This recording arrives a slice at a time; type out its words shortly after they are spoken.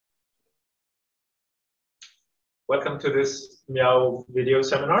Welcome to this Meow video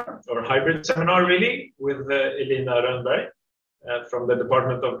seminar, or hybrid seminar really, with Elina Rönnberg from the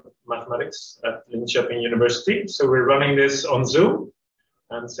Department of Mathematics at Linköping University. So we're running this on Zoom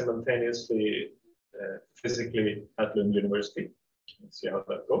and simultaneously physically at Lund University. Let's see how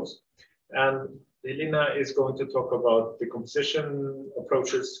that goes. And Elina is going to talk about decomposition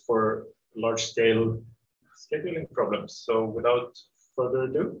approaches for large-scale scheduling problems. So without further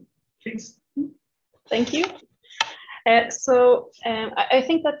ado, please. Thank you. I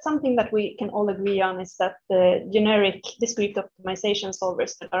think that something that we can all agree on is that the generic discrete optimization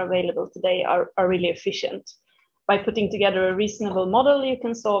solvers that are available today are really efficient. By putting together a reasonable model, you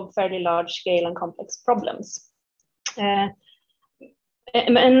can solve fairly large scale and complex problems. And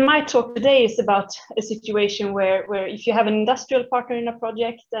my talk today is about a situation where if you have an industrial partner in a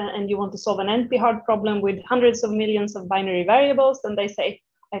project and you want to solve an NP-hard problem with hundreds of millions of binary variables, then they say,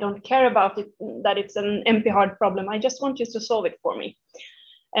 I don't care about it, that it's an NP-hard problem. I just want you to solve it for me.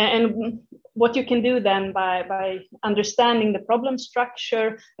 And what you can do then by understanding the problem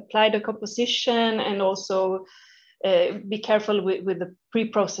structure, apply the decomposition, and also be careful with the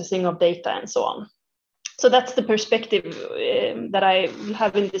pre-processing of data and so on. So that's the perspective that I will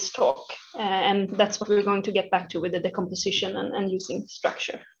have in this talk. And that's what we're going to get back to with the decomposition and using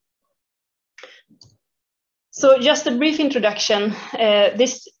structure. So just a brief introduction.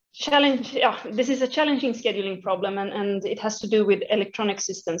 This is a challenging scheduling problem, and it has to do with electronic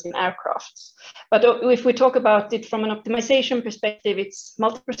systems in aircraft. But if we talk about it from an optimization perspective, it's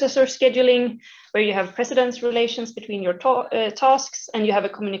multiprocessor scheduling, where you have precedence relations between your tasks, and you have a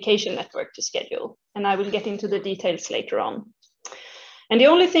communication network to schedule. And I will get into the details later on. And the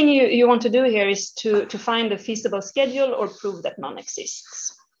only thing you want to do here is to find a feasible schedule or prove that none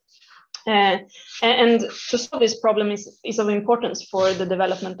exists. And to solve this problem is of importance for the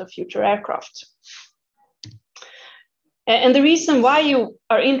development of future aircraft. And the reason why you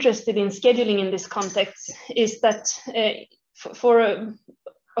are interested in scheduling in this context is that for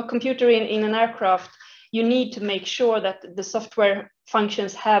a computer in an aircraft, you need to make sure that the software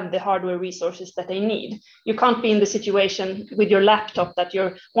functions have the hardware resources that they need. You can't be in the situation with your laptop that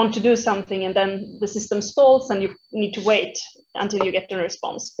you want to do something and then the system stalls and you need to wait until you get a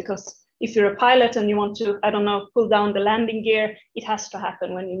response, because if you're a pilot and you want to, I don't know, pull down the landing gear, it has to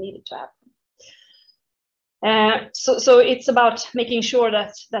happen when you need it to happen. So it's about making sure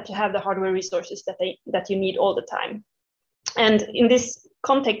that you have the hardware resources that you need all the time. And in this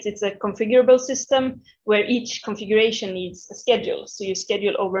context, it's a configurable system where each configuration needs a schedule. So you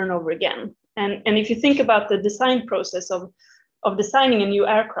schedule over and over again. And if you think about the design process of designing a new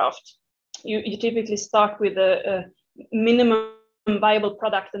aircraft, you typically start with a minimum viable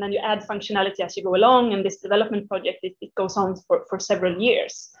product, and then you add functionality as you go along. And this development project, it goes on for several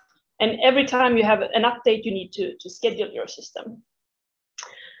years. And every time you have an update, you need to schedule your system.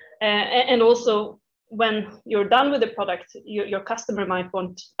 And also, when you're done with the product, your customer might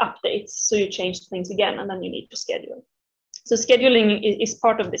want updates, so you change things again, and then you need to schedule. So scheduling is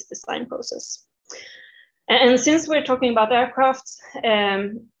part of this design process. And since we're talking about aircraft,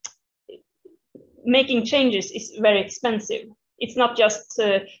 making changes is very expensive. It's not just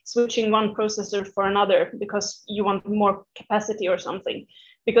switching one processor for another because you want more capacity or something.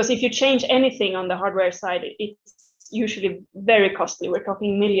 Because if you change anything on the hardware side, it's usually very costly. We're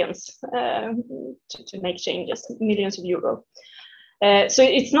talking millions to make changes, millions of euro. So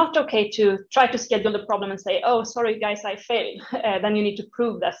it's not okay to try to schedule the problem and say, oh, sorry, guys, I failed. Then you need to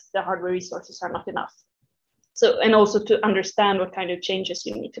prove that the hardware resources are not enough. So, and also to understand what kind of changes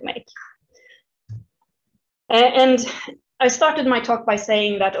you need to make. And I started my talk by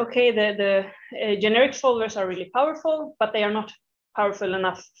saying that, okay, the generic solvers are really powerful, but they are not powerful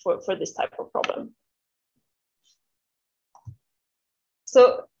enough for this type of problem.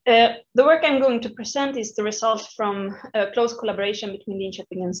 So the work I'm going to present is the result from a close collaboration between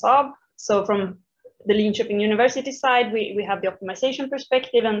Linköping and Saab. So from the Linköping University side, we have the optimization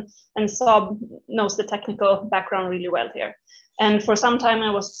perspective, and Saab knows the technical background really well here. And for some time,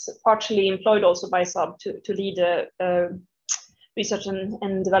 I was partially employed also by Saab to lead a research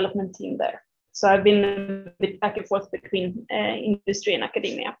and development team there. So I've been a bit back and forth between industry and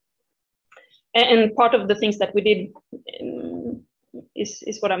academia. And part of the things that we did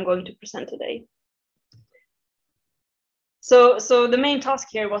is what I'm going to present today. So the main task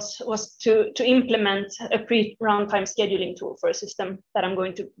here was to implement a pre-runtime scheduling tool for a system that I'm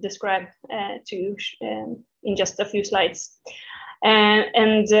going to describe to you in just a few slides.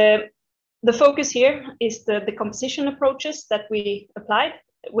 The focus here is the decomposition approaches that we applied,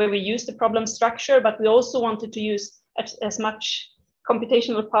 where we use the problem structure, but we also wanted to use as much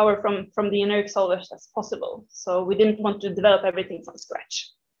computational power from the generic solvers as possible. So we didn't want to develop everything from scratch.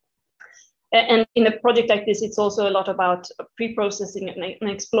 And in a project like this, it's also a lot about pre-processing and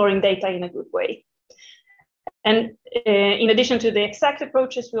exploring data in a good way. And in addition to the exact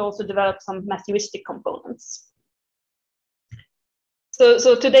approaches, we also developed some Matthewistic components.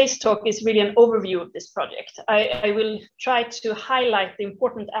 So today's talk is really an overview of this project. I will try to highlight the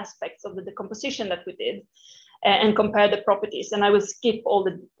important aspects of the decomposition that we did and compare the properties. And I will skip all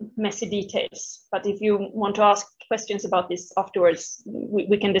the messy details. But if you want to ask questions about this afterwards,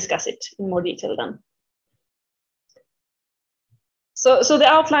 we can discuss it in more detail then. So the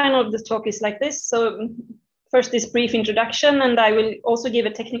outline of the talk is like this. So first, this brief introduction, and I will also give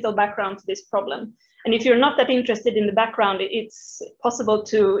a technical background to this problem. And if you're not that interested in the background, it's possible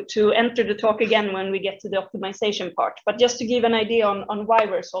to enter the talk again when we get to the optimization part, but just to give an idea on why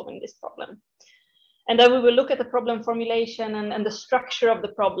we're solving this problem. And then we will look at the problem formulation and the structure of the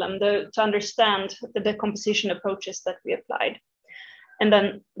problem to understand the decomposition approaches that we applied. And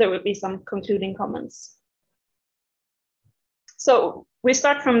then there will be some concluding comments. So we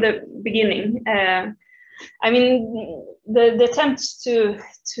start from the beginning. I mean, the attempts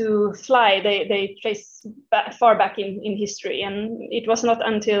to fly, they trace far back in history, and it was not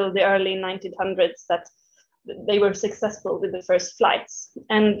until the early 1900s that they were successful with the first flights.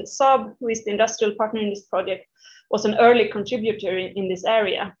 And Saab, who is the industrial partner in this project, was an early contributor in this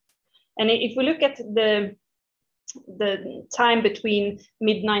area. And if we look at the time between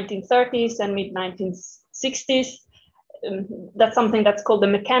mid-1930s and mid-1960s, that's something that's called the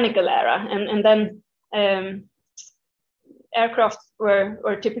mechanical era, and then aircraft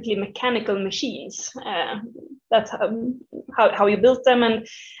were typically mechanical machines. That's how you built them,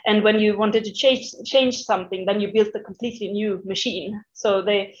 and when you wanted to change something, then you built a completely new machine. So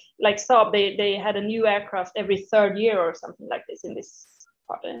they, like Saab, they had a new aircraft every 3rd year or something like this in this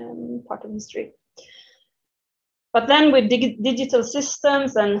part of history. But then with digital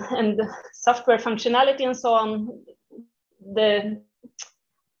systems and software functionality and so on, the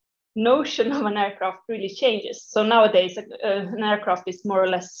notion of an aircraft really changes. So nowadays, an aircraft is more or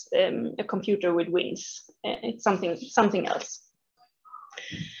less a computer with wings. It's something else.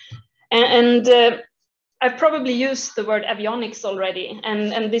 And I've probably used the word avionics already,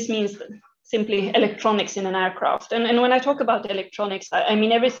 and this means simply electronics in an aircraft. And when I talk about electronics, I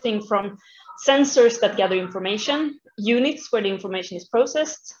mean everything from sensors that gather information, units where the information is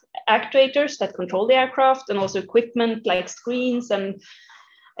processed, actuators that control the aircraft, and also equipment like screens and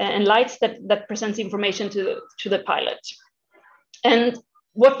lights that presents information to the pilot. And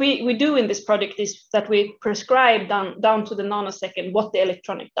what we do in this project is that we prescribe down to the nanosecond what the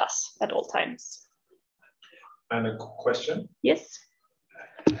electronic does at all times. And a question? Yes.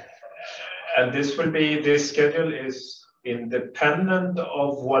 And this schedule is independent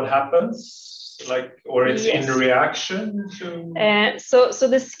of what happens, or it's yes. in reaction to? So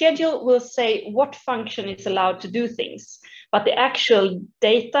the schedule will say what function is allowed to do things. But the actual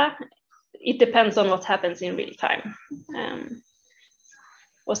data, it depends on what happens in real time.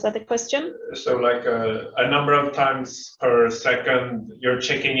 Was that the question? So like a number of times per second, you're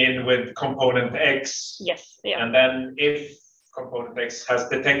checking in with component X. Yes. Yeah. And then if component X has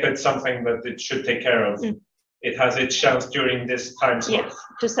detected something that it should take care of, it has its chance during this time slot. Yes,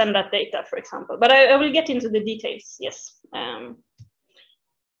 to send that data, for example. But I will get into the details, yes. And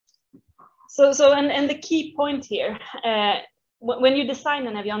the key point here, when you design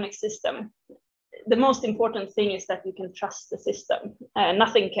an avionics system, the most important thing is that you can trust the system.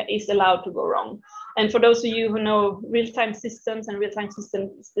 Nothing is allowed to go wrong. And for those of you who know real-time systems and real-time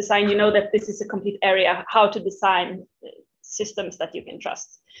systems design, you know that this is a complete area, how to design systems that you can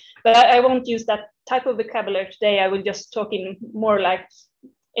trust. But I won't use that type of vocabulary today. I will just talk in more like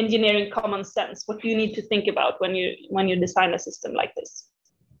engineering common sense, what you need to think about when you design a system like this.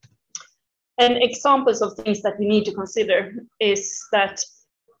 And examples of things that you need to consider is that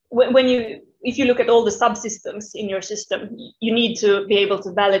if you look at all the subsystems in your system, you need to be able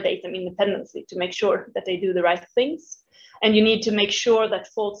to validate them independently to make sure that they do the right things. And you need to make sure that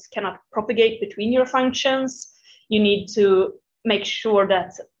faults cannot propagate between your functions. You need to make sure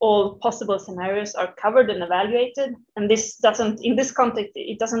that all possible scenarios are covered and evaluated. And this doesn't, in this context,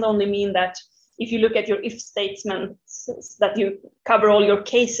 it doesn't only mean that if you look at your if statements that you cover all your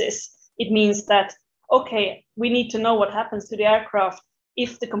cases. It means that, okay, we need to know what happens to the aircraft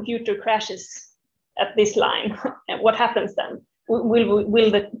if the computer crashes at this line. What happens then?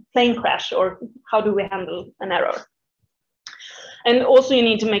 Will the plane crash, or how do we handle an error? And also you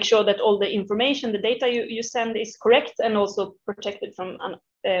need to make sure that all the information, the data you send is correct and also protected from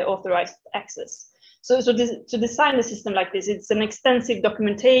unauthorized access. So to design a system like this, it's an extensive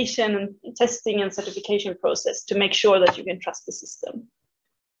documentation and testing and certification process to make sure that you can trust the system.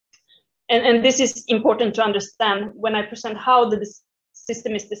 And this is important to understand when I present how the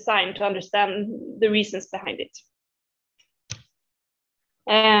system is designed, to understand the reasons behind it.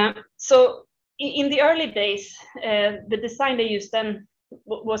 So in the early days, the design they used then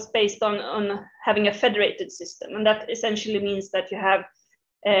was based on having a federated system. And that essentially means that you have,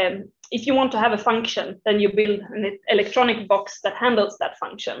 if you want to have a function, then you build an electronic box that handles that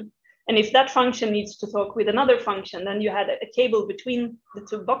function. And if that function needs to talk with another function, then you had a cable between the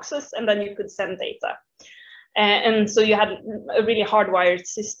two boxes, and then you could send data. And so you had a really hardwired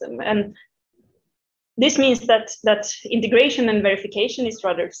system. And this means that integration and verification is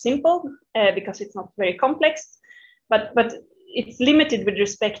rather simple because it's not very complex, but it's limited with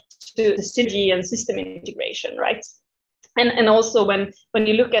respect to the synergy and system integration, right? And also when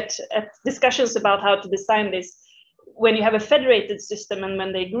you look at discussions about how to design this, when you have a federated system and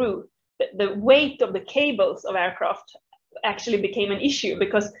when they grew, the weight of the cables of aircraft actually became an issue,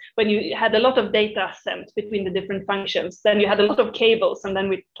 because when you had a lot of data sent between the different functions, then you had a lot of cables, and then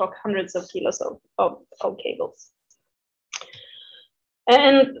we talk hundreds of kilos of cables.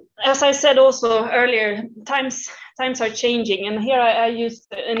 And as I said also earlier, times are changing, and here I used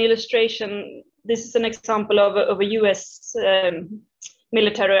an illustration. This is an example of a US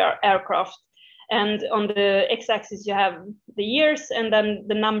military aircraft. And on the x-axis, you have the years and then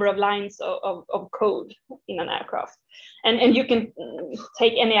the number of lines of code in an aircraft. And you can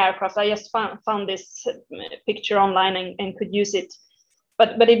take any aircraft. I just found this picture online and could use it.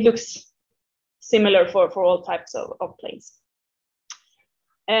 But it looks similar for all types of planes.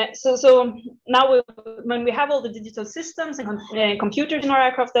 So now when we have all the digital systems and computers in our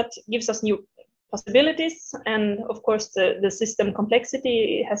aircraft, that gives us new possibilities. And of course, the system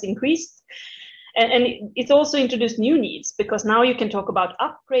complexity has increased. And it's also introduced new needs, because now you can talk about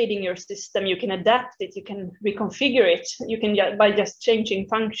upgrading your system, you can adapt it, you can reconfigure it, you can by just changing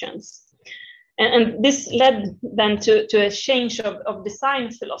functions. And this led then to a change of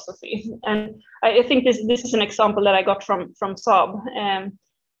design philosophy. And I think this is an example that I got from Saab.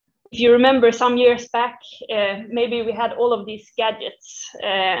 If you remember some years back, maybe we had all of these gadgets,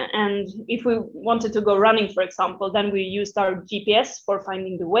 and if we wanted to go running, for example, then we used our GPS for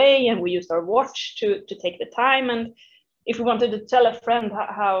finding the way, and we used our watch to take the time. And if we wanted to tell a friend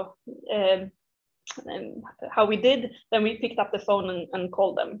how we did, then we picked up the phone and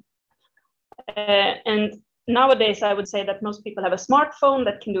called them. And nowadays, I would say that most people have a smartphone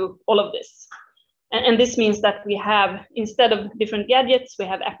that can do all of this. And this means that we have, instead of different gadgets, we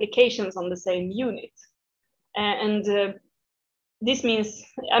have applications on the same unit. And this means,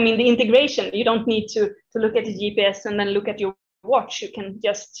 I mean, the integration, you don't need to look at the GPS and then look at your watch. You can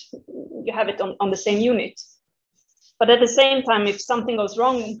just, you have it on the same unit. But at the same time, if something goes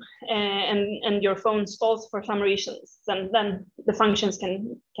wrong and your phone stalls for some reasons, then the functions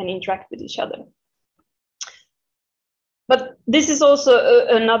can interact with each other. But this is also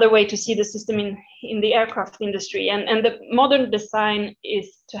another way to see the system in the aircraft industry. And the modern design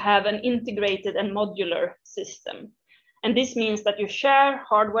is to have an integrated and modular system. And this means that you share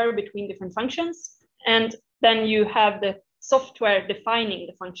hardware between different functions, and then you have the software defining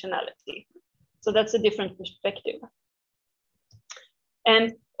the functionality. So that's a different perspective.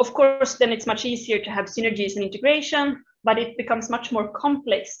 And of course, then it's much easier to have synergies and integration, but it becomes much more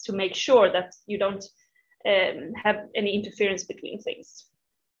complex to make sure that you don't have any interference between things.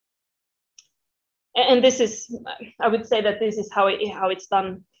 And this is, I would say that this is how it's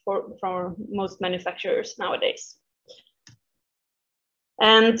done for most manufacturers nowadays.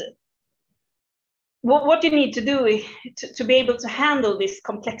 And what you need to do to be able to handle this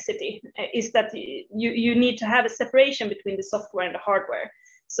complexity is that you need to have a separation between the software and the hardware.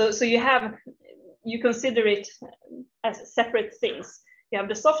 So you consider it as separate things. You have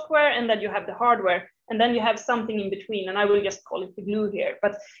the software, and then you have the hardware, and then you have something in between, and I will just call it the glue here,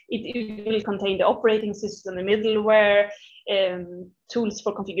 but it will contain the operating system, the middleware, tools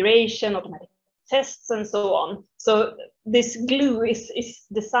for configuration, automatic tests, and so on. So this glue is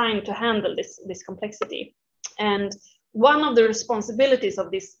designed to handle this complexity. And one of the responsibilities of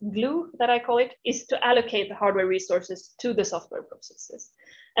this glue, that I call it, is to allocate the hardware resources to the software processes.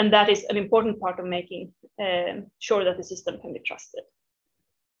 And that is an important part of making sure that the system can be trusted.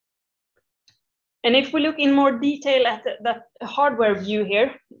 And if we look in more detail at that hardware view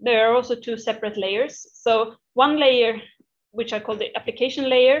here, there are also two separate layers. So one layer, which I call the application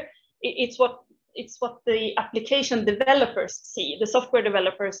layer, it's what the application developers see. The software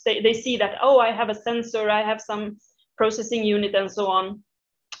developers, they see that, oh, I have a sensor, I have some processing unit and so on.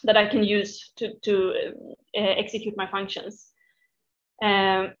 that I can use to execute my functions.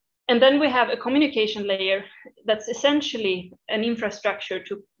 And then we have a communication layer that's essentially an infrastructure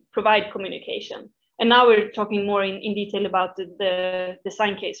to provide communication. And now we're talking more in detail about the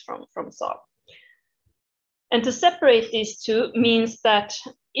design case from Saab. And to separate these two means that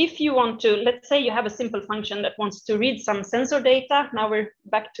if you want to, let's say you have a simple function that wants to read some sensor data. Now we're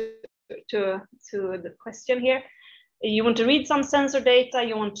back to the question here. You want to read some sensor data,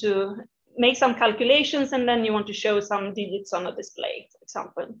 you want to make some calculations, and then you want to show some digits on a display, for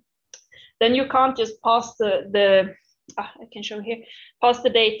example. Then you can't just pass I can show here, pass the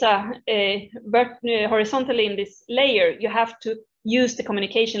data horizontally in this layer. You have to use the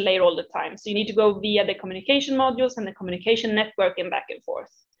communication layer all the time. So you need to go via the communication modules and the communication network and back and forth.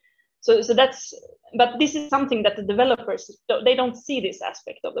 So that's, but this is something that the developers, they don't see this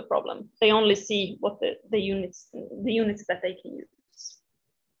aspect of the problem. They only see what the units that they can use.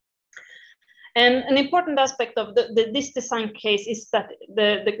 And an important aspect of this design case is that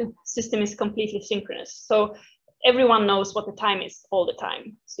the system is completely synchronous. So everyone knows what the time is all the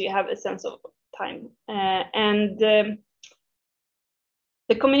time. So you have a sense of time.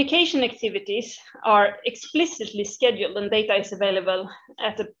 The communication activities are explicitly scheduled and data is available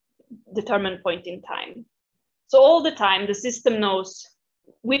at a determined point in time. So all the time, the system knows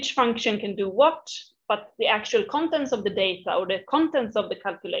which function can do what, but the actual contents of the data or the contents of the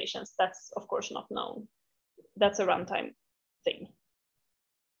calculations, that's of course not known. That's a runtime thing.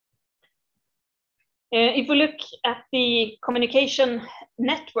 If we look at the communication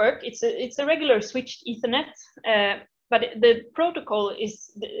network, it's a regular switched Ethernet, but the protocol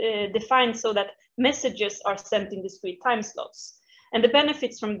is defined so that messages are sent in discrete time slots. And the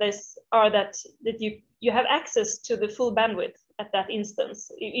benefits from this are that you have access to the full bandwidth at that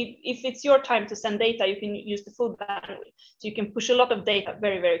instance. If it's your time to send data, you can use the full bandwidth. So you can push a lot of data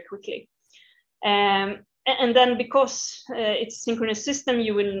very, very quickly. And then because it's a synchronous system,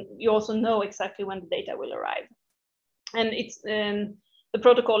 you also know exactly when the data will arrive. And the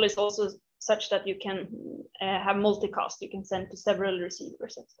protocol is also such that you can have multicast. You can send to several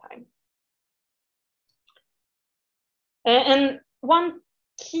receivers at a time. And one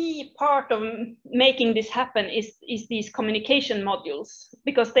key part of making this happen is these communication modules,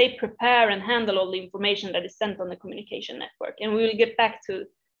 because they prepare and handle all the information that is sent on the communication network. And we will get back to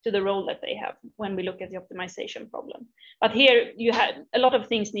the role that they have when we look at the optimization problem. But here you have a lot of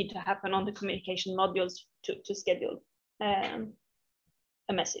things need to happen on the communication modules to schedule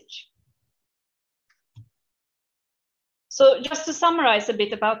a message. So just to summarize a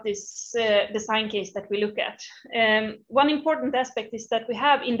bit about this design case that we look at, one important aspect is that we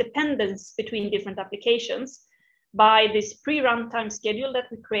have independence between different applications by this pre-runtime schedule that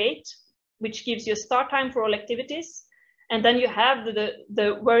we create, which gives you a start time for all activities. And then you have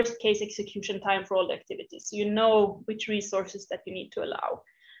the worst case execution time for all the activities. So you know which resources that you need to allow.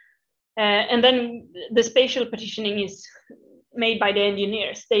 And then the spatial partitioning is made by the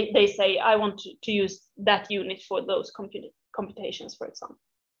engineers. They say, I want to use that unit for those computations, for example.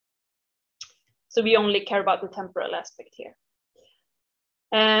 So we only care about the temporal aspect here.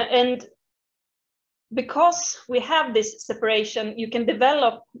 And because we have this separation, you can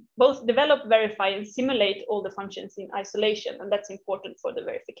both develop, verify, and simulate all the functions in isolation. And that's important for the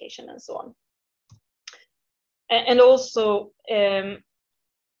verification and so on. And also,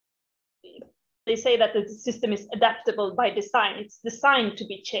 they say that the system is adaptable by design. It's designed to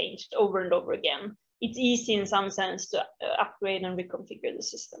be changed over and over again. It's easy in some sense to upgrade and reconfigure the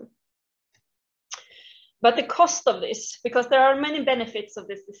system. But the cost of this, because there are many benefits of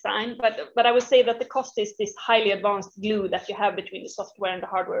this design, but I would say that the cost is this highly advanced glue that you have between the software and the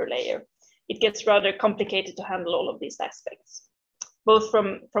hardware layer. It gets rather complicated to handle all of these aspects, both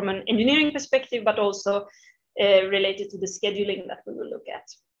from an engineering perspective, but also related to the scheduling that we will look at.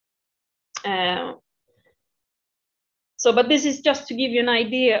 But this is just to give you an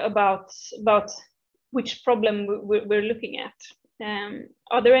idea about which problem we're looking at.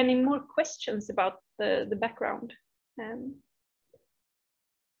 Are there any more questions about the background? I'm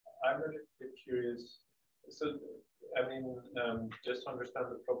a little bit curious. So, I mean, just to understand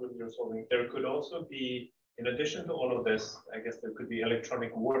the problem you're solving, there could also be, in addition to all of this, I guess there could be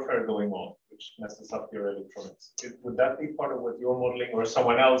electronic warfare going on, which messes up your electronics. Would that be part of what you're modeling, or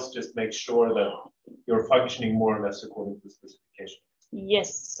someone else just makes sure that you're functioning more or less according to the specification?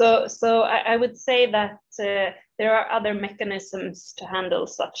 Yes, so I would say that there are other mechanisms to handle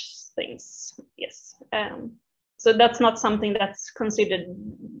such things. Yes, so that's not something that's considered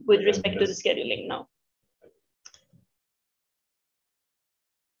with respect to the scheduling, no.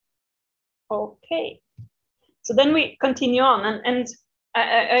 Okay, so then we continue on, and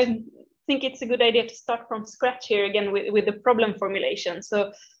I think it's a good idea to start from scratch here again with the problem formulation.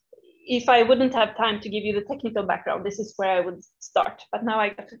 So if I wouldn't have time to give you the technical background, this is where I would start. But now I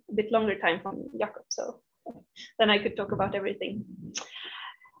got a bit longer time from Jakob, so then I could talk about everything.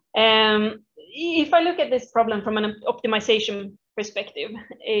 If I look at this problem from an optimization perspective,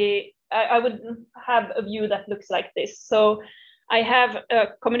 I would have a view that looks like this. So I have a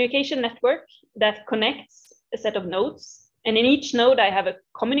communication network that connects a set of nodes. And in each node, I have a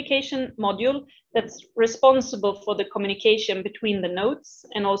communication module that's responsible for the communication between the nodes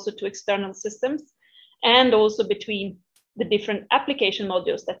and also to external systems, and also between the different application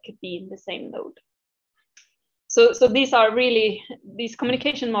modules that could be in the same node. So these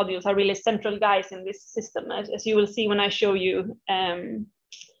communication modules are really central guys in this system, as you will see when I show you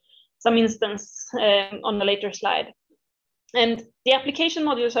some instance on a later slide. And the application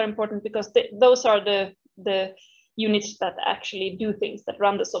modules are important because those are the units that actually do things, that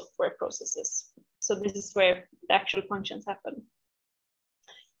run the software processes. So this is where the actual functions happen.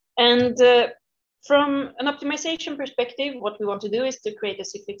 And from an optimization perspective, what we want to do is to create a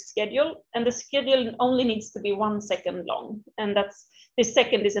cyclic schedule, and the schedule only needs to be 1 second long. And this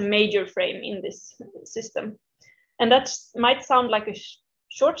second is a major frame in this system. And that might sound like a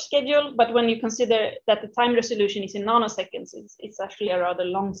short schedule, but when you consider that the time resolution is in nanoseconds, it's actually a rather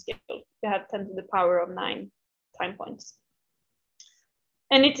long schedule. You have 10 to the power of 9 time points.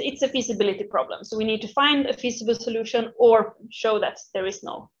 And it's a feasibility problem. So we need to find a feasible solution or show that there is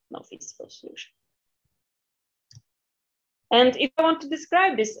no feasible solution. And if I want to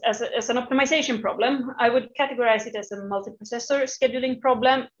describe this as an optimization problem, I would categorize it as a multiprocessor scheduling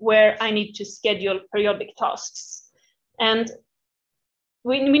problem where I need to schedule periodic tasks. And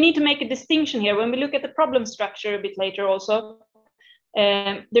we need to make a distinction here. When we look at the problem structure a bit later also,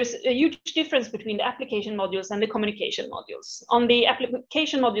 there's a huge difference between the application modules and the communication modules. On the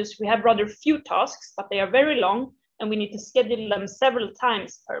application modules, we have rather few tasks, but they are very long, and we need to schedule them several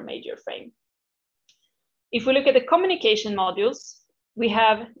times per major frame. If we look at the communication modules, we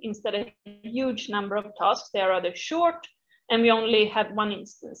have instead a huge number of tasks. They are rather short, and we only have 1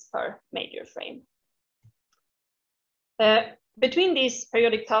 instance per major frame. Between these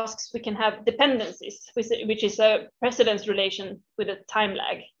periodic tasks, we can have dependencies, which is a precedence relation with a time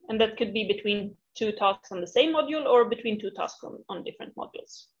lag. And that could be between 2 tasks on the same module or between 2 tasks on different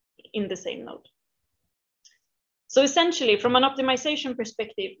modules in the same node. So essentially, from an optimization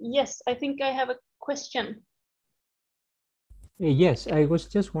perspective, yes, I think I have a question. Yes, I was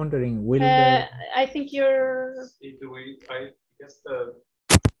just wondering, will I think you're... I guess the...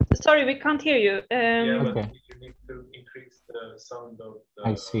 Sorry, we can't hear you. Yeah, but okay. you need to increase the sound of the...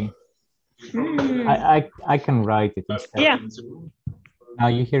 I see. I can write it instead. Yeah. Now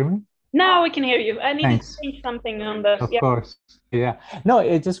you hear me? Now we can hear you. I need Thanks. to change something on the... Of course. Yeah. No,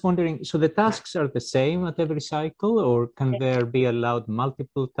 I'm just wondering, so the tasks are the same at every cycle, or can there be allowed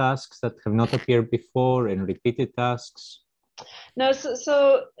multiple tasks that have not appeared before and repeated tasks? No,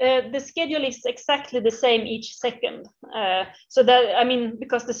 so the schedule is exactly the same each second. So that, I mean,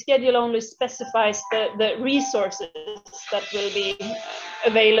 because the schedule only specifies the resources that will be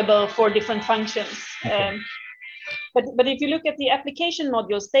available for different functions. Okay. But if you look at the application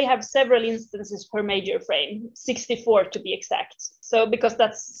modules, they have several instances per major frame, 64 to be exact. So because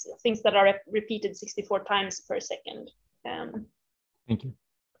that's things that are repeated 64 times per second. Thank you.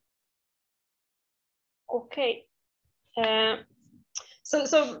 Okay.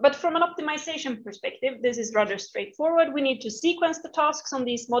 But from an optimization perspective, this is rather straightforward. We need to sequence the tasks on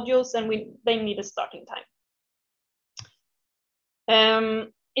these modules, and they need a starting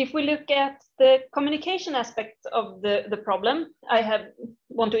time. If we look at the communication aspect of the problem,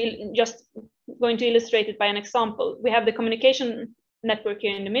 just going to illustrate it by an example. We have the communication network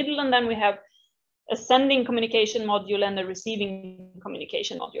here in the middle, and then we have a sending communication module and a receiving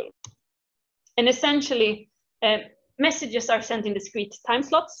communication module. And essentially, messages are sent in discrete time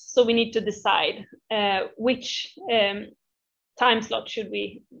slots, so we need to decide which time slot should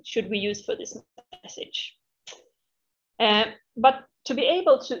we use for this message. But to be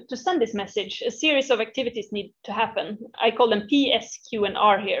able to send this message, a series of activities need to happen. I call them P, S, Q, and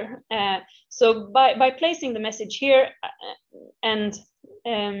R here. So by placing the message here and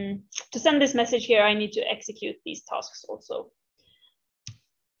to send this message here, I need to execute these tasks also.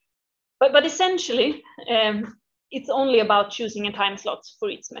 But essentially, it's only about choosing a time slot for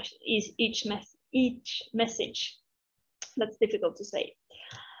each message. That's difficult to say.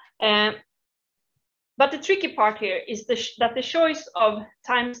 But the tricky part here is that the choice of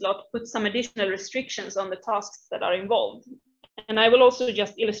time slot puts some additional restrictions on the tasks that are involved. And I will also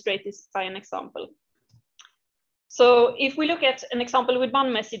just illustrate this by an example. So if we look at an example with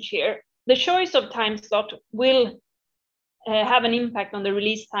one message here, the choice of time slot will have an impact on the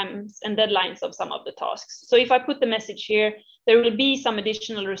release times and deadlines of some of the tasks. So if I put the message here, there will be some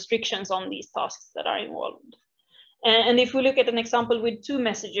additional restrictions on these tasks that are involved. And if we look at an example with two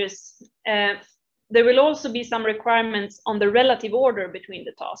messages, there will also be some requirements on the relative order between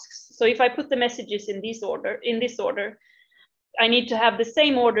the tasks. So if I put the messages in this order, I need to have the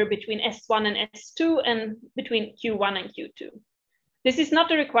same order between S1 and S2 and between Q1 and Q2. This is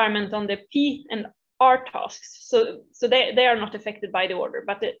not a requirement on the P and R tasks, so they are not affected by the order,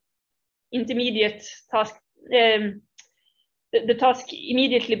 but the intermediate task, the task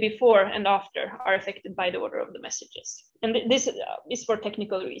immediately before and after are affected by the order of the messages. And this is for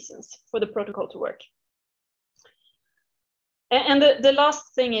technical reasons, for the protocol to work. And the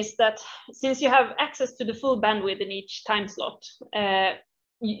last thing is that since you have access to the full bandwidth in each time slot,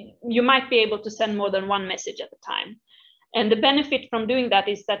 you might be able to send more than one message at a time. And the benefit from doing that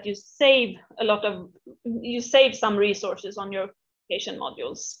is that you save some resources on your application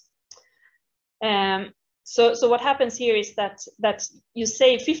modules. So what happens here is that you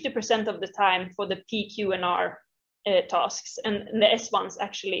save 50% of the time for the P, Q, and R tasks, and the S ones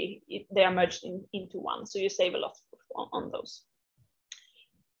actually they are merged into one. So you save a lot on those.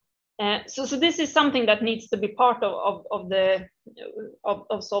 So this is something that needs to be part of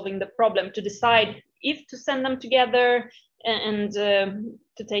solving the problem, to decide if to send them together and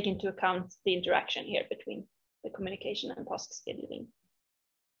to take into account the interaction here between the communication and task scheduling.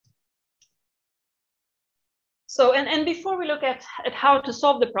 So, and before we look at how to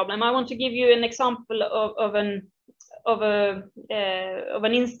solve the problem, I want to give you an example of an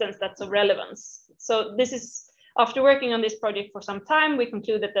instance that's of relevance. So this is, after working on this project for some time, we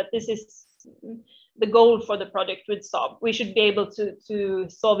concluded that this is the goal for the project with Saab. We should be able to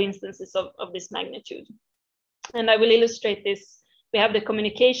solve instances of this magnitude. And I will illustrate this. We have the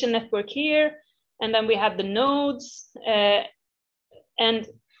communication network here, and then we have the nodes. And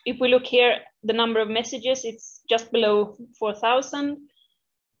if we look here, the number of messages, it's just below 4,000.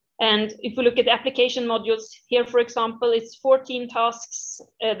 And if we look at the application modules here, for example, it's 14 tasks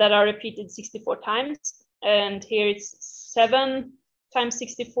that are repeated 64 times. And here it's 7 times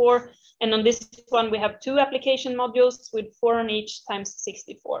 64. And on this one, we have 2 application modules with 4 on each times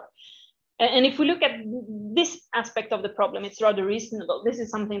 64. And if we look at this aspect of the problem, it's rather reasonable. This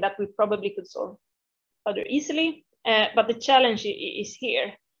is something that we probably could solve rather easily, but the challenge is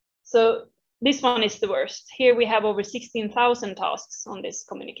here. So this one is the worst. Here we have over 16,000 tasks on this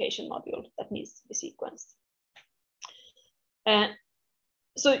communication module that needs to be sequenced.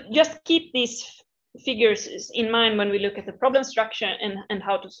 So just keep these figures in mind when we look at the problem structure and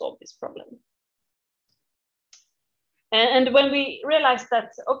how to solve this problem. And when we realized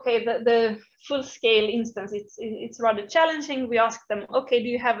that, okay, the full-scale instance, it's rather challenging, we asked them, okay, do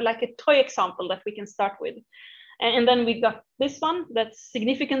you have like a toy example that we can start with? And then we got this one that's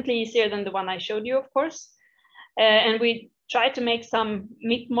significantly easier than the one I showed you, of course. And we tried to make some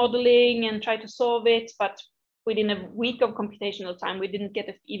MIP modeling and try to solve it, but within a week of computational time, we didn't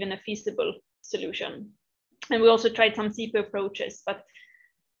get even a feasible solution. And we also tried some CPU approaches, but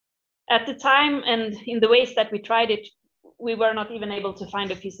at the time and in the ways that we tried it, we were not even able to find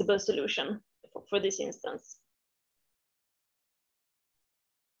a feasible solution for this instance.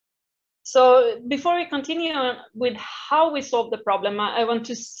 So before we continue with how we solve the problem, I want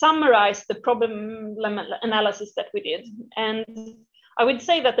to summarize the problem analysis that we did. And I would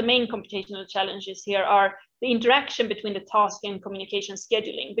say that the main computational challenges here are the interaction between the task and communication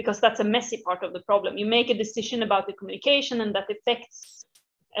scheduling, because that's a messy part of the problem. You make a decision about the communication and that affects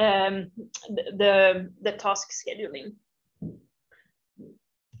the task scheduling.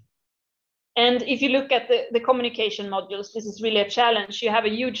 And if you look at the communication modules, this is really a challenge. You have a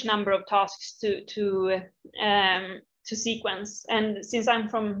huge number of tasks to sequence. And since I'm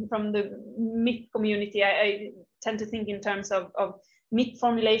from the MIP community, I tend to think in terms of MIP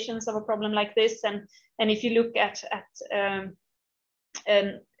formulations of a problem like this. And if you look at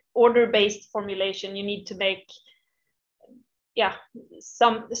an order-based formulation, you need to make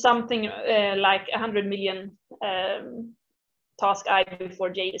something like 100 million task I before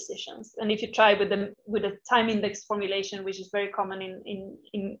J decisions. And if you try with a time index formulation, which is very common in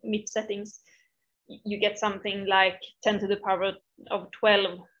MIP settings, you get something like 10 to the power of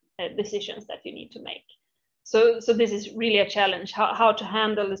 12 decisions that you need to make. So this is really a challenge, how to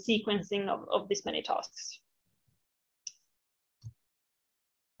handle the sequencing of this many tasks.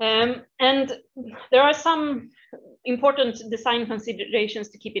 And there are some important design considerations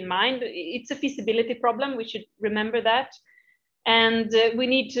to keep in mind. It's a feasibility problem, we should remember that. And we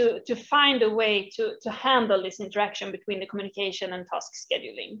need to find a way to handle this interaction between the communication and task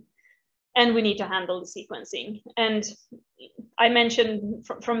scheduling. And we need to handle the sequencing. And I mentioned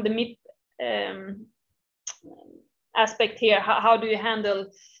from the mid aspect here, how do you handle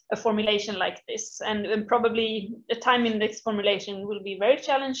a formulation like this? And probably a time index formulation will be very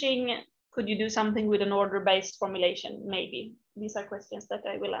challenging. Could you do something with an order-based formulation? Maybe. These are questions that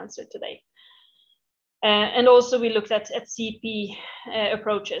I will answer today. And also we looked at CP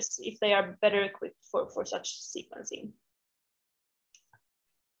approaches, if they are better equipped for such sequencing.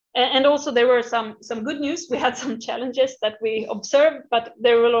 And also there were some good news. We had some challenges that we observed, but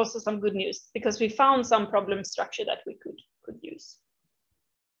there were also some good news because we found some problem structure that we could use.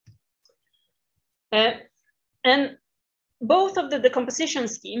 And both of the decomposition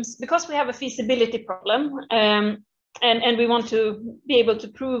schemes, because we have a feasibility problem and we want to be able to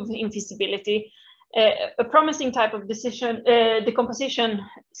prove infeasibility, a promising type of decomposition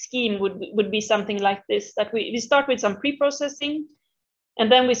scheme would be something like this, that we start with some pre-processing, and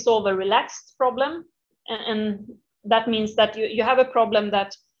then we solve a relaxed problem. And that means that you have a problem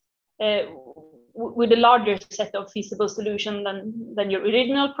that with a larger set of feasible solutions than your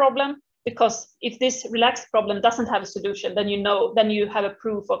original problem, because if this relaxed problem doesn't have a solution, then you have a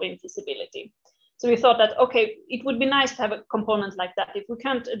proof of infeasibility. So we thought that, okay, it would be nice to have a component like that. If we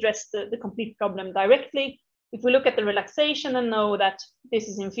can't address the complete problem directly, if we look at the relaxation and know that this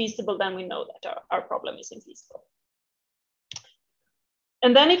is infeasible, then we know that our problem is infeasible.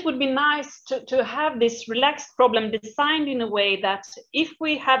 And then it would be nice to have this relaxed problem designed in a way that if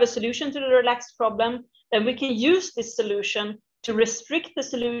we have a solution to the relaxed problem, then we can use this solution to restrict the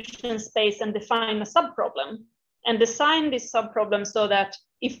solution space and define a subproblem, and design this subproblem so that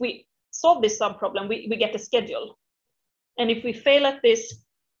if we solve this subproblem, we get a schedule. And if we fail at this,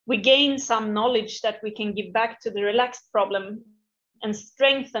 we gain some knowledge that we can give back to the relaxed problem and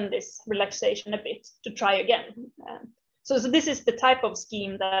strengthen this relaxation a bit to try again. So this is the type of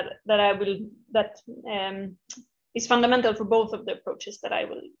scheme that is fundamental for both of the approaches that I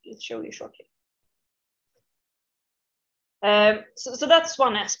will show you shortly. So that's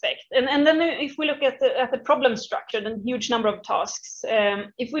one aspect. And then if we look at the problem structure, the huge number of tasks,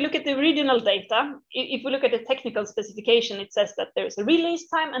 if we look at the original data, if we look at the technical specification, it says that there's a release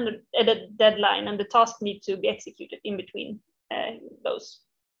time and a deadline, and the task needs to be executed in between those.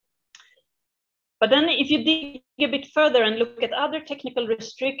 But then if you dig a bit further and look at other technical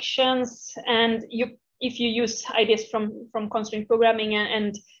restrictions, and if you use ideas from constraint programming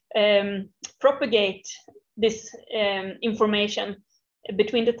and propagate this information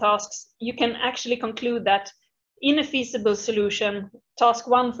between the tasks, you can actually conclude that in a feasible solution, task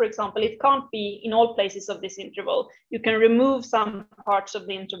 1, for example, it can't be in all places of this interval. You can remove some parts of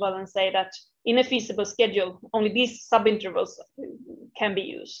the interval and say that in a feasible schedule, only these subintervals can be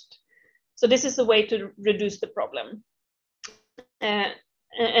used. So this is a way to reduce the problem.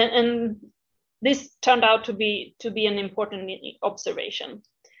 And this turned out to be an important observation.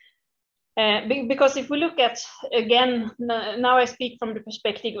 Because if we look at, again, now I speak from the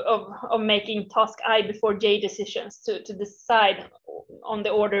perspective of making task I before J decisions to decide on the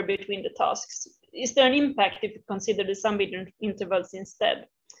order between the tasks. Is there an impact if you consider the subintervals instead?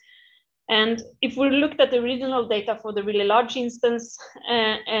 And if we looked at the original data for the really large instance,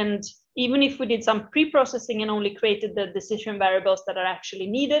 and even if we did some pre-processing and only created the decision variables that are actually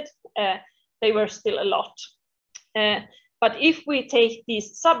needed, they were still a lot. But if we take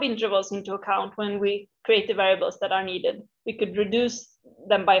these subintervals into account when we create the variables that are needed, we could reduce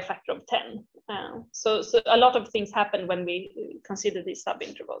them by a factor of 10. So a lot of things happen when we consider these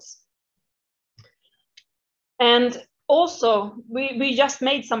subintervals. And also, we just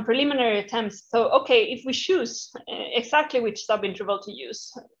made some preliminary attempts. So, okay, if we choose exactly which subinterval to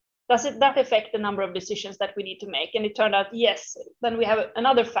use, does that affect the number of decisions that we need to make? And it turned out, yes, then we have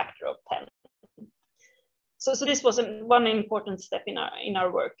another factor of 10. So this was one important step in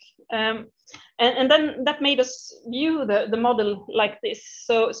our work. And then that made us view the model like this.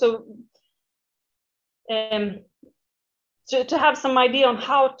 So to have some idea on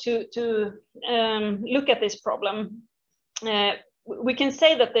how to look at this problem, we can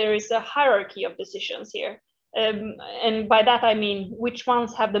say that there is a hierarchy of decisions here. And by that, I mean, which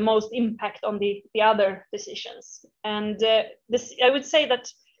ones have the most impact on the other decisions. And I would say that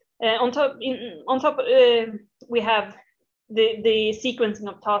on top, we have the sequencing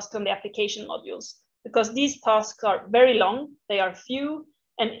of tasks on the application modules, because these tasks are very long, they are few,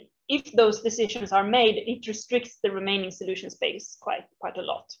 and if those decisions are made, it restricts the remaining solution space quite a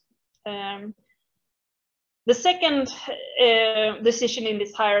lot. The second decision in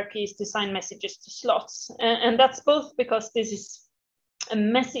this hierarchy is to assign messages to slots. And that's both because this is a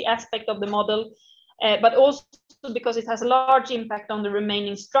messy aspect of the model, but also because it has a large impact on the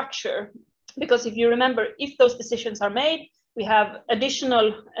remaining structure. Because if you remember, if those decisions are made, we have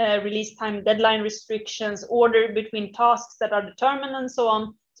additional release time deadline restrictions, order between tasks that are determined, and so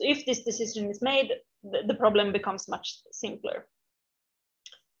on. So if this decision is made, the problem becomes much simpler.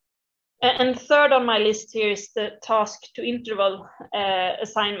 And third on my list here is the task to interval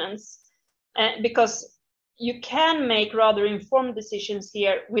assignments, because you can make rather informed decisions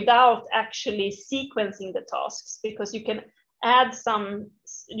here without actually sequencing the tasks, because you can add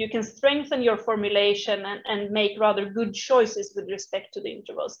you can strengthen your formulation and make rather good choices with respect to the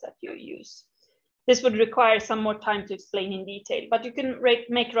intervals that you use. This would require some more time to explain in detail, but you can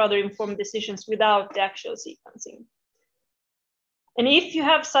make rather informed decisions without the actual sequencing. And if you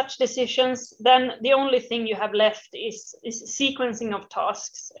have such decisions, then the only thing you have left is sequencing of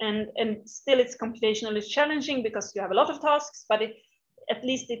tasks. And still it's computationally challenging because you have a lot of tasks, but at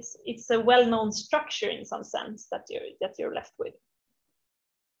least it's a well-known structure in some sense that you're left with.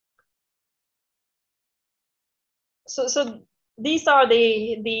 So these are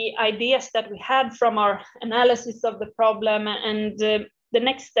the ideas that we had from our analysis of the problem. And the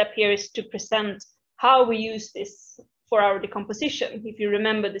next step here is to present how we use this for our decomposition, if you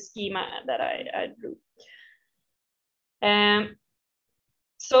remember the schema that I drew.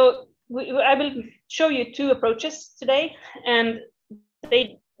 So I will show you two approaches today, and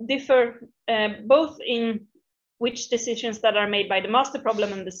they differ both in which decisions that are made by the master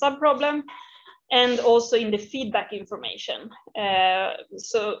problem and the subproblem, and also in the feedback information. And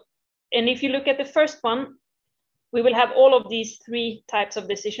if you look at the first one, we will have all of these three types of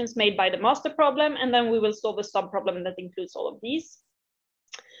decisions made by the master problem, and then we will solve a subproblem that includes all of these.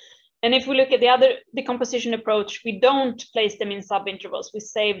 And if we look at the other decomposition approach, we don't place them in subintervals. We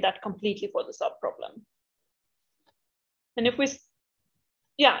save that completely for the subproblem. And if we,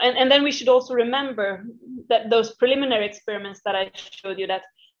 and then we should also remember that those preliminary experiments that I showed you, that,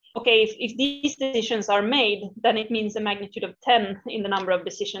 okay, if these decisions are made, then it means a magnitude of 10 in the number of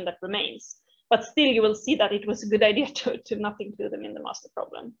decisions that remains. But still, you will see that it was a good idea to not include them in the master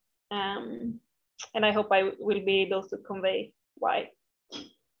problem. And I hope I will be able to convey why.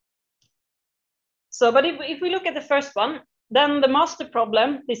 So, but if we look at the first one, then the master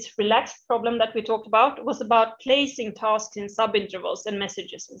problem, this relaxed problem that we talked about, was about placing tasks in subintervals and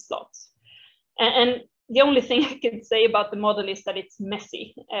messages in slots. And the only thing I can say about the model is that it's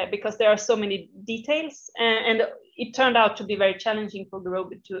messy because there are so many details, and it turned out to be very challenging for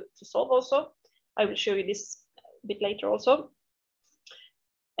Gurobi to solve also. I will show you this a bit later also.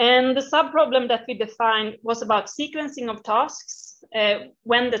 And the subproblem that we defined was about sequencing of tasks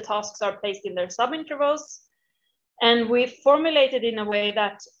when the tasks are placed in their subintervals. And we formulated in a way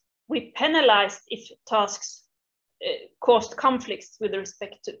that we penalized if tasks caused conflicts with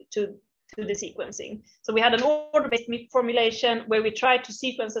respect to the sequencing. So we had an order-based formulation where we tried to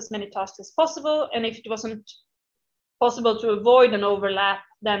sequence as many tasks as possible. And if it wasn't possible to avoid an overlap,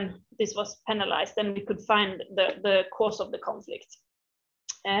 then this was penalized, and we could find the cause of the conflict.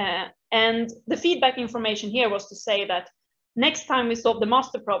 And the feedback information here was to say that next time we solve the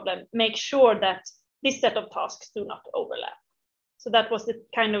master problem, make sure that this set of tasks do not overlap. So that was the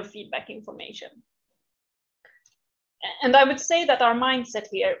kind of feedback information. And I would say that our mindset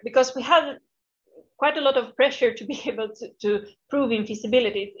here, because we had quite a lot of pressure to be able to prove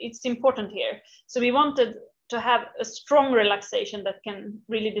infeasibility, it's important here. So we wanted to have a strong relaxation that can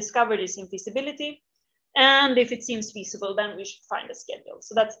really discover this infeasibility. And if it seems feasible, then we should find a schedule.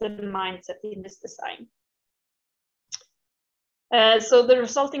 So that's the mindset in this design. So the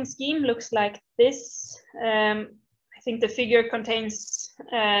resulting scheme looks like this. I think the figure contains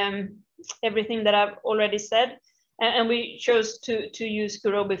everything that I've already said. And we chose to use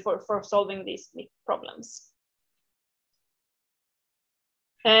Gurobi for solving these problems.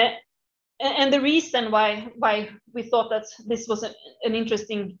 And the reason why we thought that this was an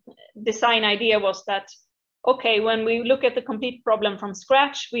interesting design idea was that, okay, when we look at the complete problem from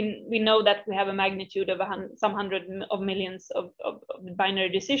scratch, we know that we have a magnitude of some hundred of millions of binary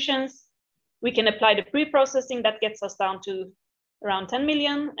decisions. We can apply the pre-processing that gets us down to around 10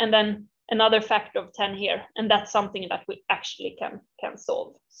 million, and then another factor of 10 here, and that's something that we actually can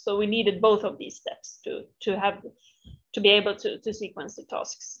solve. So we needed both of these steps to be able to sequence the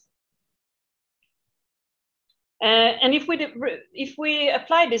tasks. And if we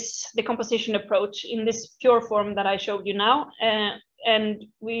apply this decomposition approach in this pure form that I showed you now, and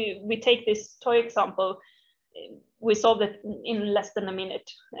we take this toy example, we solved it in less than a minute.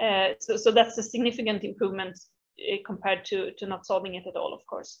 So that's a significant improvement compared to not solving it at all, of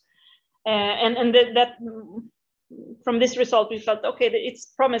course. And that from this result, we felt, okay, it's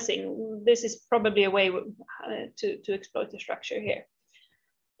promising. This is probably a way to exploit the structure here.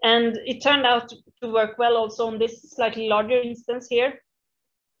 And it turned out to work well also on this slightly larger instance here.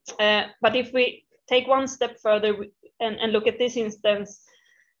 But if we take one step further and look at this instance,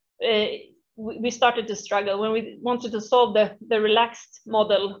 we started to struggle. When we wanted to solve the relaxed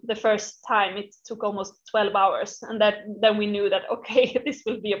model the first time, it took almost 12 hours. And then we knew that, okay, this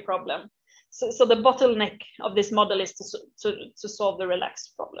will be a problem. So the bottleneck of this model is to solve the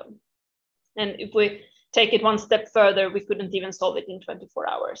relaxed problem. And if we take it one step further, we couldn't even solve it in 24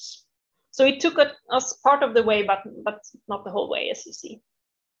 hours. So it took us part of the way, but not the whole way, as you see.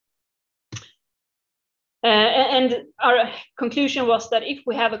 And our conclusion was that if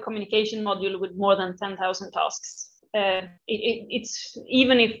we have a communication module with more than 10,000 tasks, it's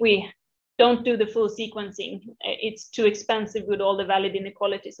even if we don't do the full sequencing, it's too expensive with all the valid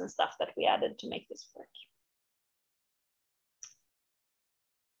inequalities and stuff that we added to make this work.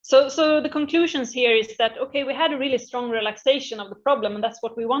 So the conclusions here is that, okay, we had a really strong relaxation of the problem, and that's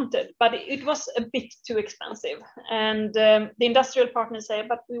what we wanted, but it was a bit too expensive. And the industrial partners say,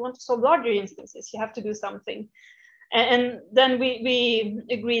 but we want to solve larger instances, you have to do something. And then we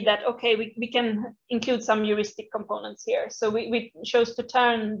agreed that, okay, we can include some heuristic components here. So we chose to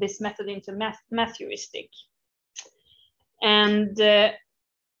turn this method into math heuristic. And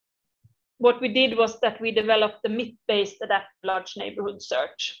what we did was that we developed the MIP-based adaptive large neighborhood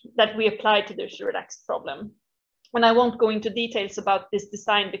search that we applied to this relaxed problem. And I won't go into details about this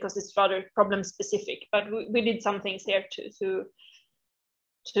design because it's rather problem specific, but we did some things here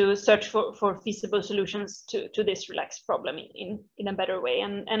to search for feasible solutions to this relaxed problem in a better way.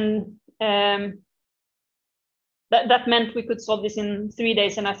 And that meant we could solve this in 3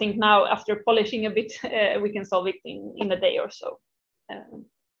 days. And I think now, after polishing a bit, we can solve it in a day or so.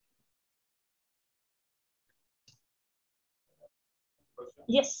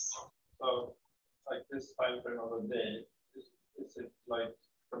 Yes. So, like this time frame of a day, is it like,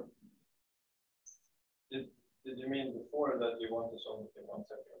 did you mean before that you want to solve it in 1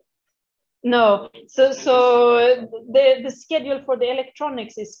 second? No. So the schedule for the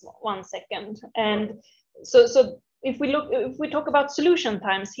electronics is 1 second, and so if we talk about solution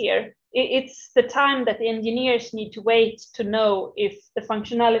times here, it's the time that the engineers need to wait to know if the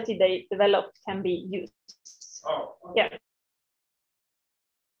functionality they developed can be used. Oh. Okay. Yeah.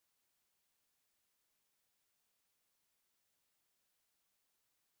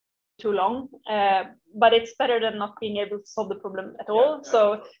 Too long, but it's better than not being able to solve the problem at all.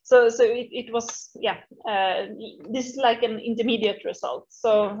 Yeah. So it was, yeah, this is like an intermediate result.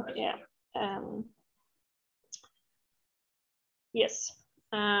 So yeah, yes.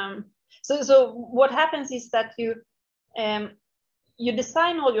 So what happens is that you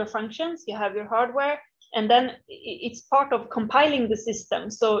design all your functions, you have your hardware, and then it's part of compiling the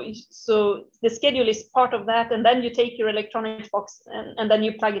system. So the schedule is part of that, and then you take your electronics box and then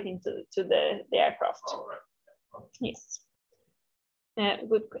you plug it into the aircraft. Oh, right. Yes.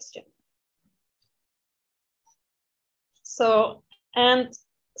 Good question. So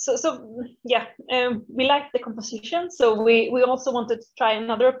yeah, we like decomposition. So we also wanted to try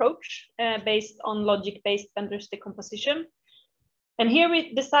another approach based on logic-based vendors decomposition. And here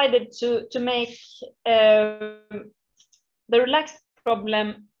we decided to make the relaxed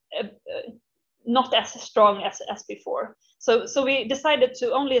problem not as strong as before. So we decided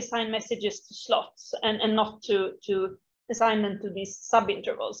to only assign messages to slots and not to assign them to these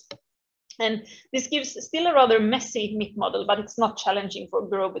subintervals. And this gives still a rather messy MIP model, but it's not challenging for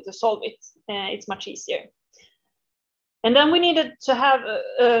Gurobi to solve it. It's much easier. And then we needed to have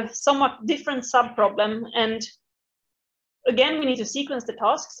a somewhat different subproblem, and again, we need to sequence the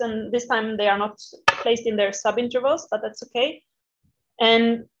tasks, and this time they are not placed in their subintervals, but that's okay.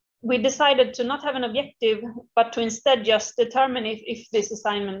 And we decided to not have an objective, but to instead just determine if this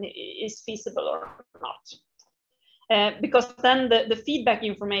assignment is feasible or not. Because then the feedback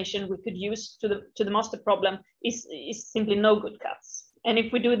information we could use to the master problem is simply no good cuts. And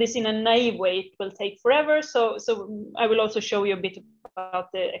if we do this in a naive way, it will take forever. So I will also show you a bit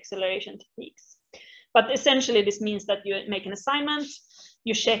about the acceleration techniques. But essentially, this means that you make an assignment,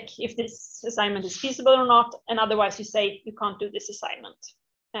 you check if this assignment is feasible or not, and otherwise you say you can't do this assignment.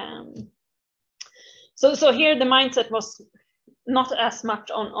 So here the mindset was not as much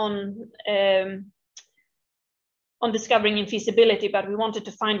on discovering infeasibility, but we wanted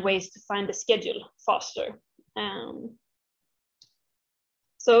to find ways to find the schedule faster.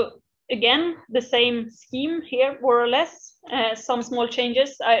 So again, the same scheme here, more or less. Some small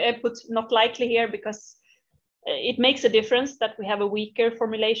changes. I put not likely here because it makes a difference that we have a weaker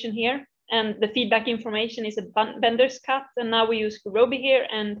formulation here. And the feedback information is a Bender's cut. And now we use Gurobi here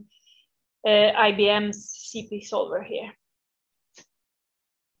and IBM's CP solver here.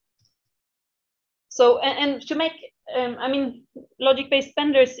 So, and to make, I mean, logic-based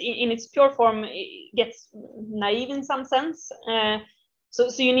Benders in its pure form gets naive in some sense. So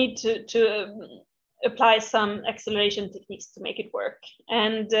you need to apply some acceleration techniques to make it work.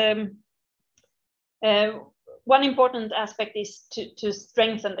 And one important aspect is to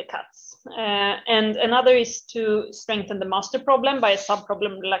strengthen the cuts. And another is to strengthen the master problem by a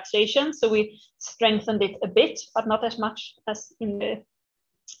subproblem relaxation. So we strengthened it a bit, but not as much as in the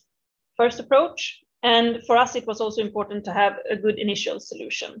first approach. And for us, it was also important to have a good initial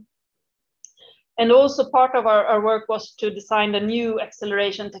solution. And also part of our work was to design a new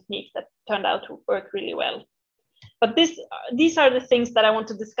acceleration technique that turned out to work really well. But these are the things that I want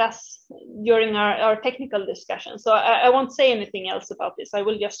to discuss during our technical discussion. So I won't say anything else about this. I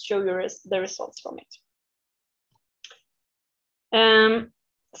will just show you the results from it.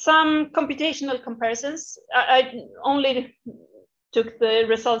 Some computational comparisons. I only took the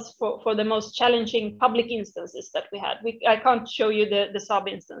results for the most challenging public instances that we had. I can't show you the Saab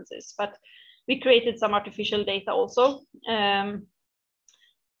instances, but we created some artificial data also.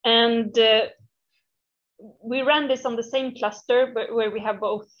 We ran this on the same cluster where we have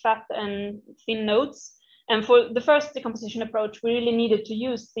both fat and thin nodes. And for the first decomposition approach, we really needed to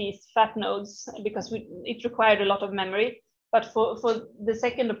use these fat nodes because it required a lot of memory. But for the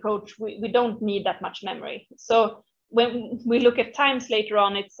second approach, we don't need that much memory. So when we look at times later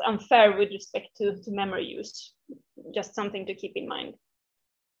on, it's unfair with respect to memory use. Just something to keep in mind.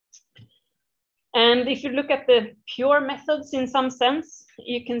 And if you look at the pure methods in some sense,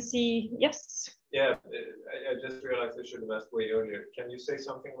 you can see, yes. Yeah, I just realized I should have asked way earlier. Can you say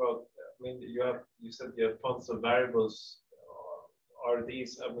something about, I mean, you said you have tons of variables. Are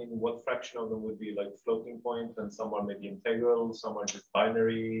these, I mean, what fraction of them would be like floating point and some are maybe integral, some are just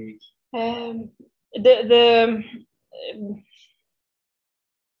binary? I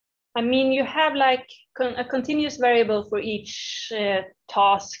mean, you have like a continuous variable for each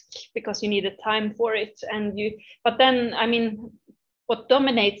task because you need a time for it. But then, I mean, what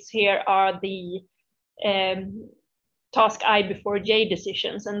dominates here are the task I before j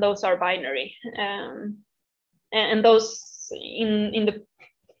decisions, and those are binary. And those in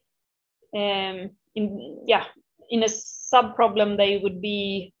a subproblem, they would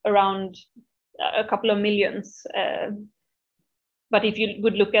be around a couple of millions. But if you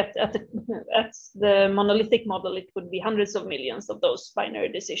would look at the monolithic model, it would be hundreds of millions of those binary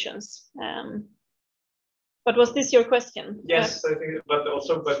decisions. But was this your question? Yes, I think, but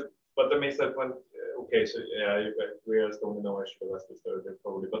that means that when, okay, so yeah, we are still know I should have asked this earlier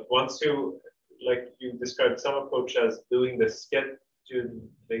probably, but once you described some approach as doing the sketch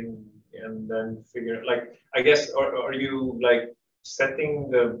thing and then figure, like, I guess, are you like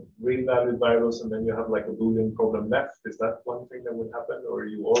setting the real valued variables and then you have like a Boolean problem left? Is that one thing that would happen, or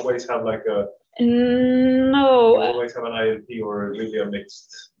you always have like a no? You always have an ILP or really a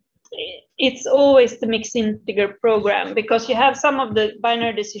mixed. It's always the mixed integer program because you have some of the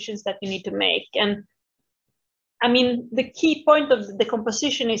binary decisions that you need to make. And I mean, the key point of the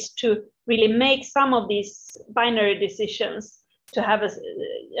decomposition is to really make some of these binary decisions to have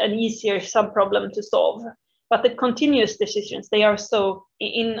an easier subproblem to solve. But the continuous decisions, they are so,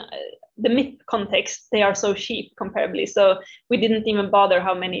 in the MIP context, they are so cheap comparably. So we didn't even bother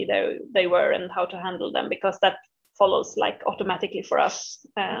how many they were and how to handle them, because that follows like automatically for us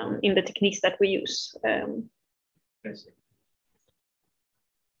in the techniques that we use. And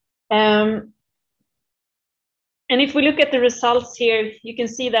if we look at the results here, you can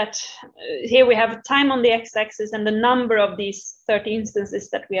see that here we have time on the x-axis and the number of these 30 instances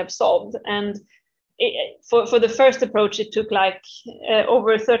that we have solved. And for the first approach, it took like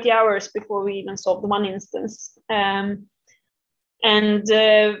over 30 hours before we even solved one instance.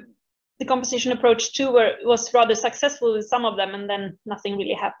 The composition approach 2 was rather successful with some of them, and then nothing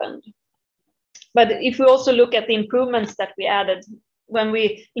really happened. But if we also look at the improvements that we added, when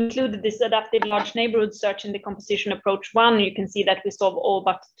we included this adaptive large neighborhood search in the composition approach 1, you can see that we solved all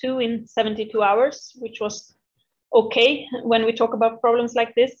but 2 in 72 hours, which was okay when we talk about problems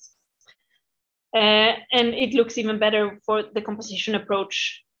like this. And it looks even better for the composition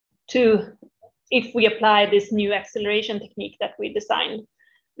approach 2 if we apply this new acceleration technique that we designed.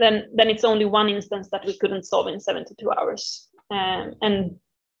 Then it's only one instance that we couldn't solve in 72 hours. And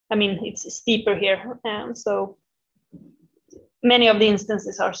I mean, it's steeper here. So many of the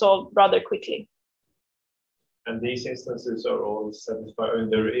instances are solved rather quickly. And these instances are all satisfied,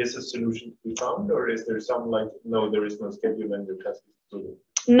 and there is a solution to be found, or is there some like, no, there is no schedule and your test is through?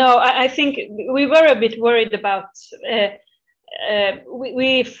 No, I think we were a bit worried about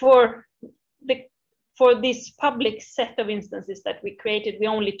for this public set of instances that we created, we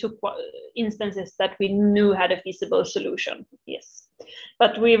only took instances that we knew had a feasible solution. Yes,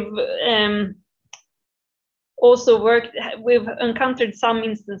 but we've we've encountered some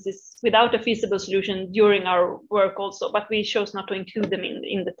instances without a feasible solution during our work also, but we chose not to include them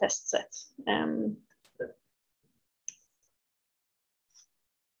in the test set.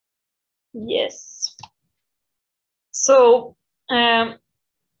 Yes. So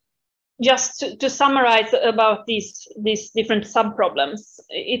just to summarize about these different subproblems,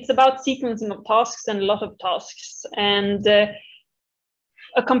 it's about sequencing of tasks and a lot of tasks. And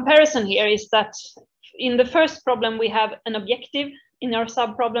a comparison here is that in the first problem, we have an objective in our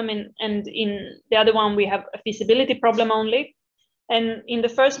subproblem, and in the other one, we have a feasibility problem only. And in the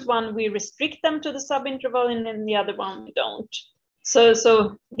first one, we restrict them to the subinterval, and in the other one, we don't. So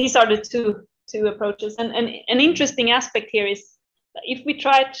these are the two approaches. And an interesting aspect here is that if we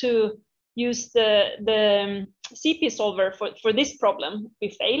try to use the CP solver for this problem, we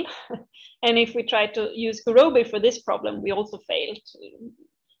fail. And if we try to use Gurobi for this problem, we also fail.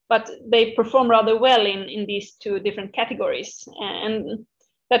 But they perform rather well in these two different categories. And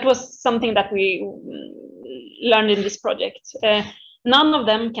that was something that we learned in this project. None of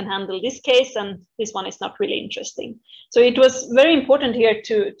them can handle this case, and this one is not really interesting. So it was very important here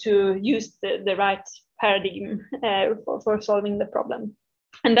to use the right paradigm for solving the problem.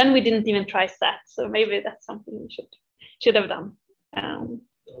 And then we didn't even try that. So maybe that's something we should have done.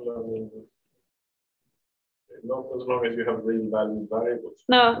 Not as long as you have real value variables.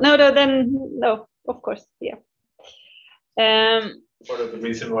 No, of course, yeah. Part of the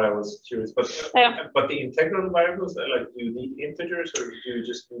reason why I was curious, but the integral variables, like, do you need integers or do you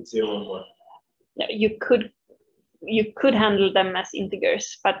just need 0 and 1? Yeah, you could handle them as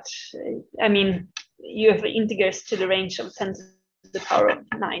integers, but I mean, you have integers to the range of 10 to the power of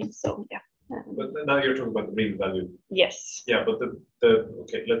 9. So yeah. But now you're talking about the real value. Yes. Yeah, but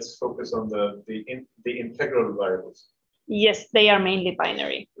okay, let's focus on the integral variables. Yes, they are mainly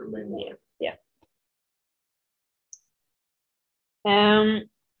binary. Yeah.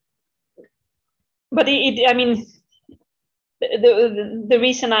 But I mean, the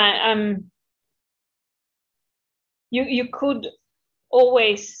reason you could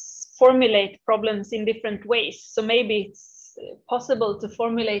always formulate problems in different ways. So maybe it's possible to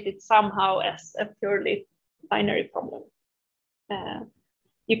formulate it somehow as a purely binary problem.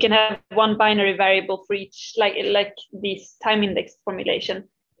 You can have one binary variable for each, like this time index formulation.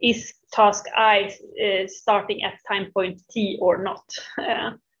 Is task I starting at time point t or not?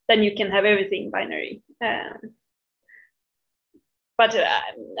 Then you can have everything binary. But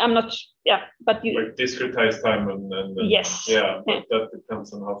I'm not, yeah, but you... Like discretize time and yes. Yeah, but that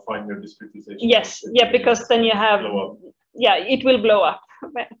depends on how fine your discretization is. Yes, yeah, because then you have... Yeah, it will blow up.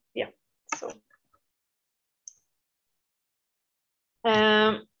 Yeah,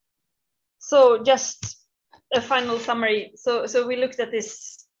 so just a final summary. So we looked at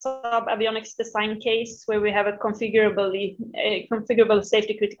this Saab avionics design case where we have a configurable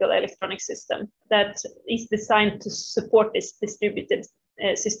safety critical electronic system that is designed to support this distributed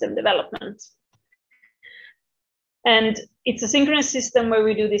system development. And it's a synchronous system where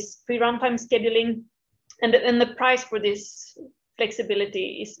we do this pre-runtime scheduling. And the price for this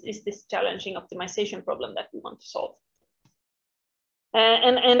flexibility is this challenging optimization problem that we want to solve.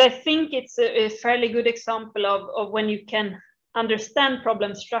 And I think it's a fairly good example of when you can understand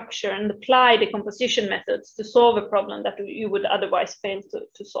problem structure and apply decomposition methods to solve a problem that you would otherwise fail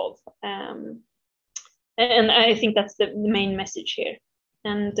to solve. And I think that's the main message here.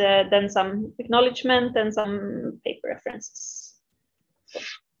 And then some acknowledgement and some paper references. So,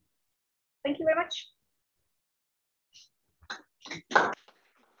 thank you very much.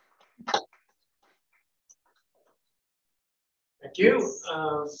 Thank you.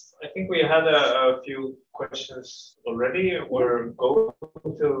 I think we had a few questions already. We're going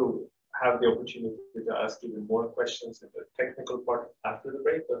to have the opportunity to ask even more questions in the technical part after the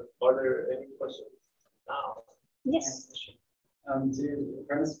break. But are there any questions now? Yes. To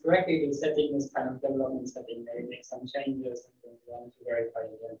pronounce correctly, the setting is kind of development setting. They make some changes and then we want to verify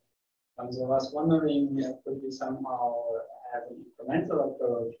again. So I was wondering, could you somehow have an incremental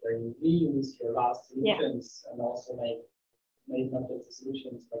approach where you reuse your last solutions and also make not just the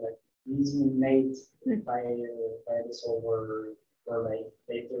solutions, but like reasoning made by the solver for like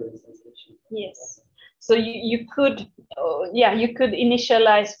later instantiation? Yes. So you could yeah, you could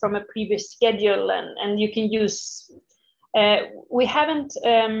initialize from a previous schedule, and you can use. We haven't.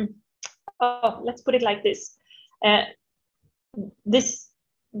 Let's put it like this.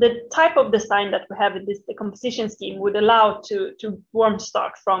 The type of design that we have in this decomposition scheme would allow to warm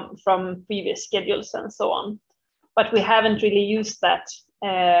start from previous schedules and so on, but we haven't really used that.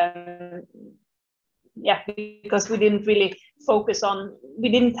 Yeah, because we didn't really focus on. We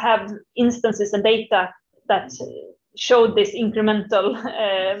didn't have instances and data that showed this incremental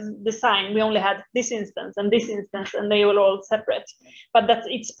design. We only had this instance, and they were all separate. But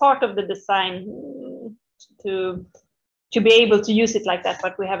it's part of the design to be able to use it like that,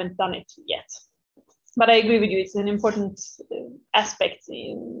 but we haven't done it yet. But I agree with you, it's an important aspect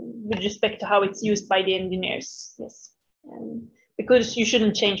with respect to how it's used by the engineers, yes. Because you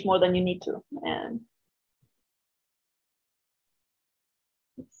shouldn't change more than you need to.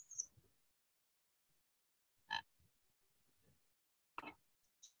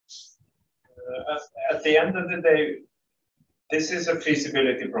 At the end of the day, this is a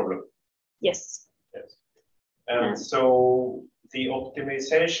feasibility problem. Yes. Yes. And so the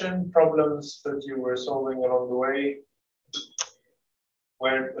optimization problems that you were solving along the way,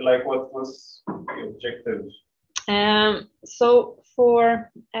 what was the objective? So for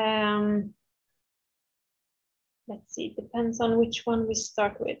let's see, it depends on which one we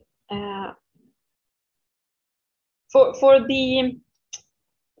start with. For the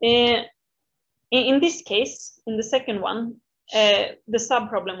in this case, in the second one, the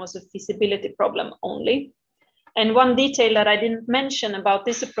subproblem was a feasibility problem only. And one detail that I didn't mention about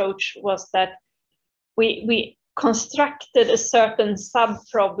this approach was that we constructed a certain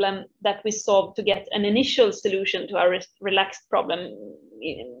subproblem that we solved to get an initial solution to our relaxed problem,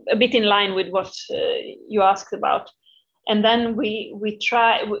 a bit in line with what you asked about. And then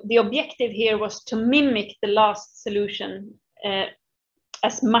the objective here was to mimic the last solution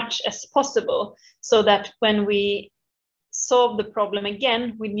as much as possible, so that when we solve the problem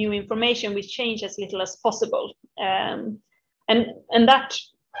again with new information, we change as little as possible.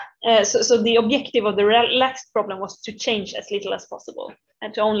 So the objective of the relaxed problem was to change as little as possible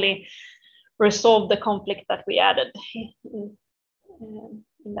and to only resolve the conflict that we added in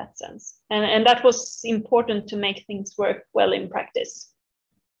that sense. And that was important to make things work well in practice.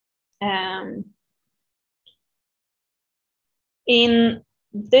 In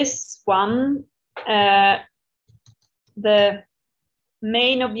this one, the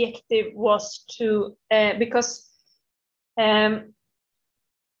main objective was to, because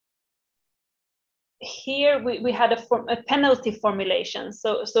here we had a penalty formulation.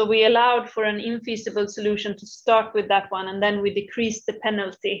 So we allowed for an infeasible solution to start with that one, and then we decreased the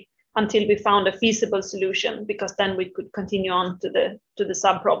penalty until we found a feasible solution, because then we could continue on to the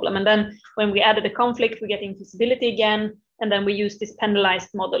sub-problem. And then when we added a conflict, we get infeasibility again, and then we use this penalized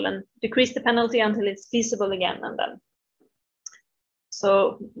model and decrease the penalty until it's feasible again, and then.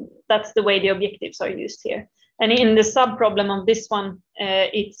 So that's the way the objectives are used here. And in the sub-problem of this one,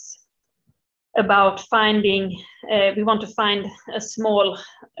 it's about finding, we want to find a small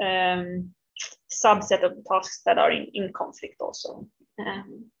subset of tasks that are in conflict also.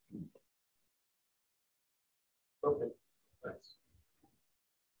 Okay, thanks.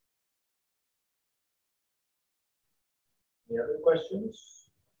 Any other questions?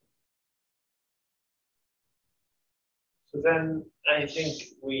 So then I think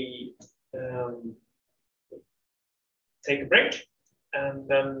we take a break, and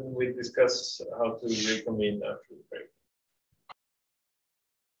then we discuss how to reconvene after.